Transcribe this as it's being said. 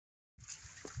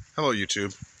Hello,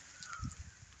 YouTube.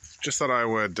 Just thought I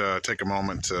would take a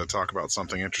moment to talk about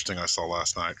something interesting I saw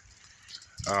last night.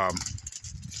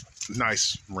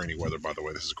 Nice rainy weather, by the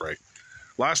way. This is great.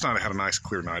 Last night I had a nice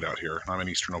clear night out here. I'm in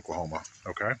eastern Oklahoma,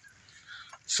 okay?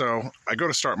 So I go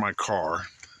to start my car,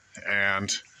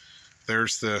 and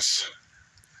there's this,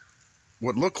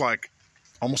 what looked like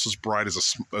almost as bright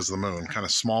as the moon, kind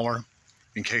of smaller,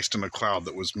 encased in a cloud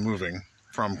that was moving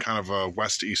from kind of a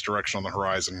west to east direction on the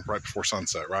horizon right before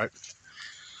sunset, right?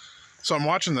 So I'm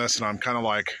watching this and I'm kind of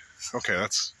like, okay,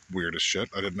 that's weird as shit.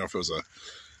 I didn't know if it was a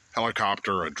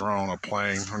helicopter, a drone, a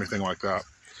plane, or anything like that.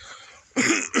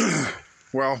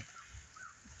 Well,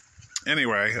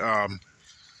 anyway,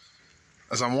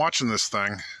 as I'm watching this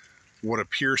thing, what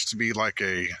appears to be like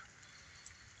an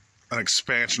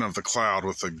expansion of the cloud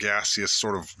with a gaseous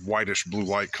sort of whitish blue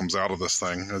light comes out of this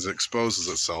thing as it exposes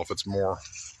itself. It's more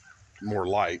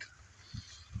light.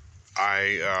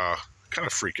 I kind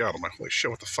of freak out. I'm like, holy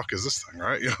shit, what the fuck is this thing,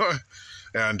 right? You know,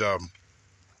 and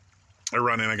I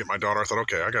run in and get my daughter. I thought,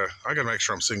 okay, I gotta make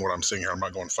sure I'm seeing what I'm seeing here. I'm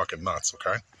not going fucking nuts,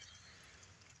 okay?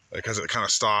 Because it kind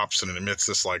of stops and it emits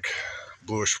this like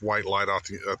bluish white light out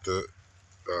at the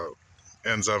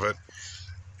ends of it.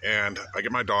 And I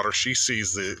get my daughter. She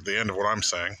sees the end of what I'm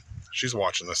saying. She's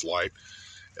watching this light,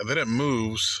 and then it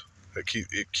moves.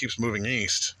 It keeps moving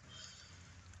east.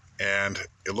 And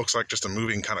it looks like just a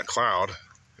moving kind of cloud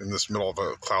in this middle of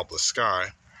a cloudless sky.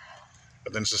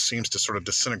 And then it just seems to sort of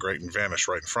disintegrate and vanish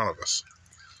right in front of us.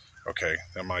 Okay,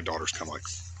 and my daughter's kind of like,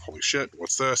 holy shit,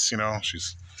 what's this? You know,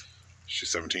 she's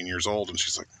 17 years old, and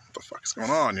she's like, what the fuck is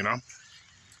going on, you know?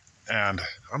 And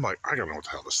I'm like, I don't know what the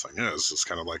hell this thing is. It's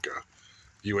kind of like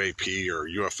a UAP or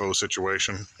UFO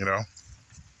situation, you know?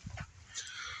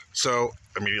 So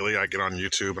immediately I get on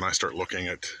YouTube and I start looking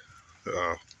at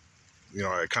you know,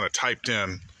 I kind of typed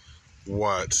in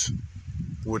what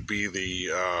would be the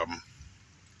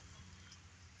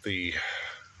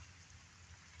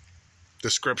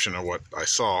description of what I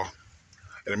saw,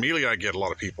 and immediately I get a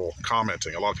lot of people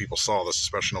commenting. A lot of people saw this,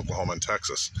 especially in Oklahoma and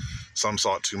Texas. Some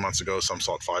saw it 2 months ago, some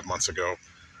saw it 5 months ago,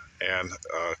 and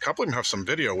a couple of them have some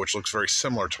video which looks very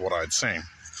similar to what I'd seen.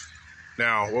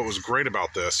 Now, what was great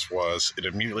about this was it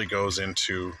immediately goes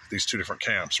into these two different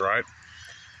camps, right?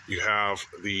 You have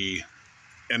the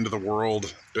end of the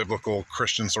world, biblical,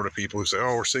 Christian sort of people who say,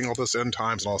 oh, we're seeing all this end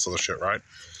times and all this other shit, right?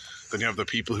 Then you have the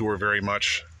people who are very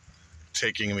much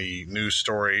taking the news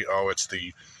story, oh, it's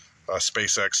the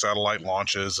SpaceX satellite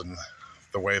launches and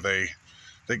the way they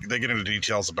get into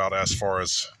details about as far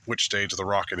as which stage of the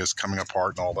rocket is coming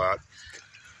apart and all that.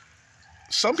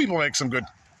 Some people make some good,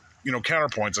 you know,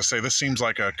 counterpoints. I say this seems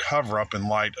like a cover-up in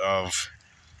light of,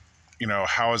 you know,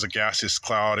 how is a gaseous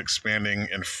cloud expanding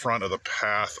in front of the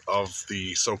path of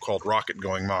the so-called rocket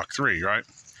going Mach 3, right?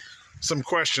 Some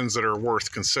questions that are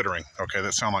worth considering, okay,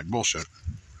 that sound like bullshit.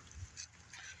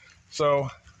 So,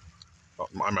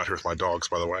 I'm out here with my dogs,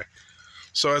 by the way.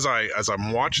 So as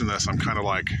I'm watching this, I'm kind of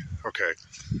like, okay,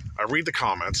 I read the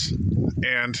comments,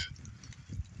 and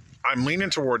I'm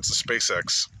leaning towards the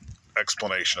SpaceX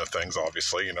explanation of things,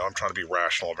 obviously. You know, I'm trying to be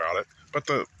rational about it. But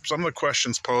some of the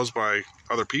questions posed by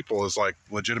other people is like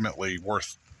legitimately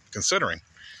worth considering.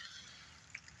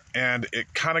 And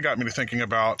it kind of got me to thinking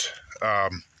about,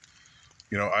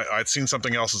 you know, I'd seen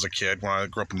something else as a kid when I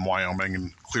grew up in Wyoming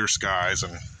and clear skies.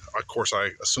 And of course I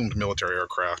assumed military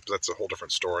aircraft, but that's a whole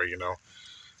different story, you know.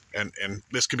 And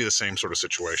this could be the same sort of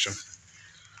situation.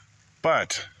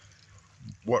 But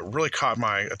what really caught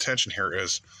my attention here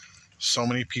is so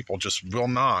many people just will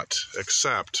not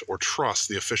accept or trust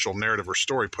the official narrative or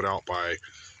story put out by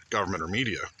government or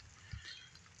media.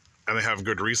 And they have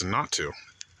good reason not to.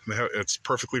 It's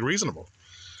perfectly reasonable.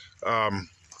 You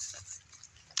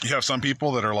have some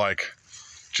people that are like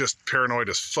just paranoid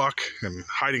as fuck and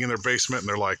hiding in their basement, and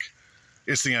they're like,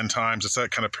 it's the end times. It's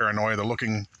that kind of paranoia. They're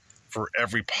looking for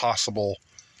every possible,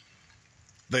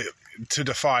 to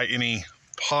defy any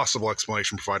possible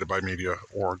explanation provided by media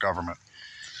or government.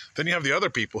 Then you have the other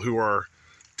people who are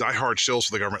diehard shills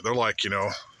for the government. They're like, you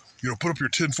know, put up your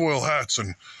tinfoil hats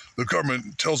and the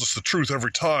government tells us the truth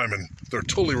every time and they're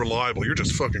totally reliable. You're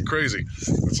just fucking crazy.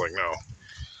 It's like, no,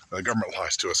 the government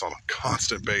lies to us on a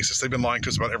constant basis. They've been lying to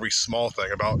us about every small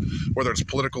thing, about whether it's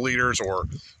political leaders or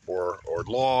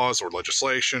laws or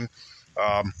legislation.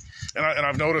 And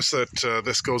I've noticed that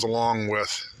this goes along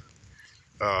with,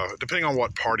 depending on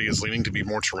what party is leaning to be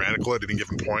more tyrannical at any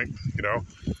given point, you know,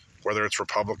 whether it's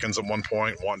Republicans at one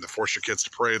point wanting to force your kids to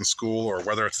pray in school, or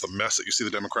whether it's the mess that you see the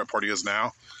Democrat Party is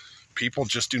now, people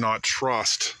just do not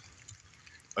trust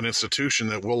an institution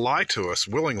that will lie to us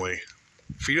willingly,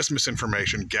 feed us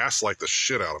misinformation, gaslight the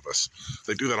shit out of us.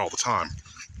 They do that all the time.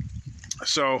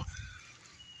 So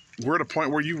we're at a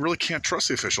point where you really can't trust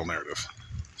the official narrative.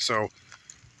 So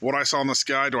what I saw in the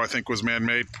sky, do I think was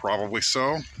man-made? Probably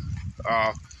so.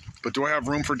 But do I have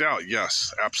room for doubt?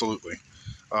 Yes, absolutely.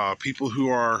 People who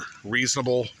are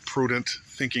reasonable, prudent,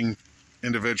 thinking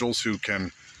individuals who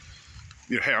can,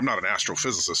 hey, I'm not an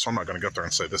astrophysicist, so I'm not going to get there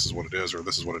and say this is what it is or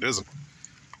this is what it isn't.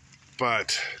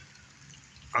 But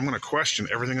I'm going to question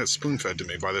everything that's spoon-fed to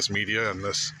me by this media and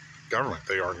this government.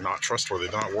 They are not trustworthy.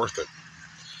 They're not worth it.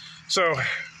 So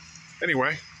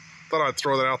anyway, thought I'd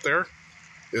throw that out there.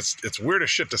 It's weird as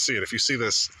shit to see it. If you see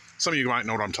this, some of you might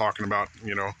know what I'm talking about.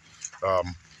 You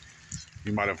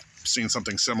might have seen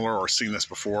something similar or seen this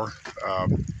before.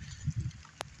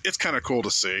 It's kind of cool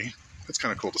to see. It's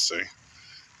kind of cool to see.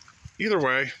 Either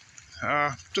way,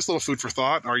 just a little food for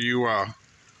thought.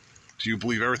 Do you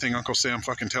believe everything Uncle Sam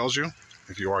fucking tells you?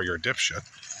 If you are, you're a dipshit.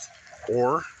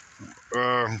 Or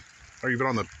are you been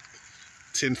on the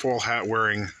tinfoil hat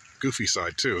wearing goofy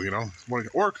side too,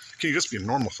 Or can you just be a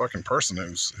normal fucking person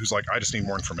who's like, I just need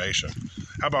more information?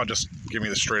 How about just give me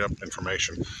the straight up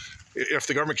information? If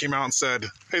the government came out and said,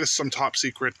 hey, this is some top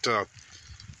secret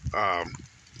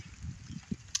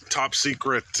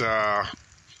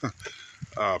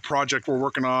project we're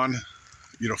working on,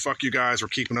 fuck you guys, we're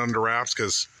keeping it under wraps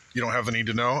because you don't have the need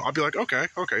to know, I'll be like, okay,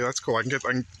 that's cool. I can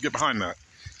get behind that.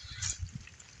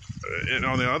 And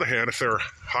on the other hand, if they're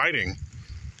hiding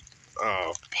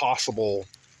possible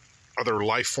other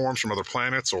life forms from other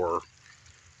planets, or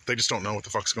they just don't know what the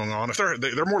fuck's going on, if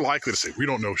they're more likely to say, we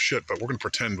don't know shit, but we're going to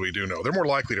pretend we do know. They're more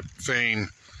likely to feign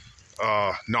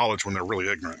knowledge when they're really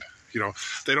ignorant.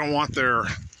 They don't want the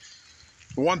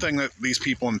one thing that these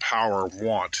people in power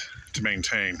want to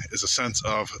maintain is a sense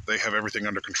of they have everything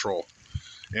under control.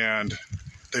 And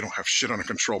they don't have shit under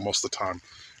control most of the time.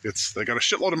 They got a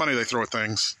shitload of money they throw at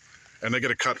things, and they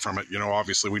get a cut from it.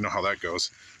 Obviously we know how that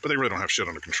goes, but they really don't have shit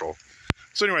under control.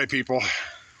 So anyway, people,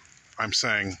 I'm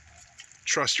saying,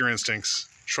 trust your instincts,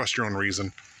 trust your own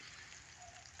reason.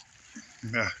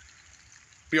 Yeah.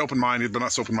 Be open-minded, but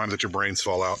not so open-minded that your brains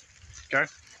fall out. Okay?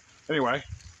 Anyway,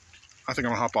 I think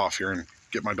I'm gonna hop off here and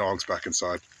get my dogs back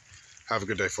inside. Have a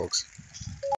good day, folks.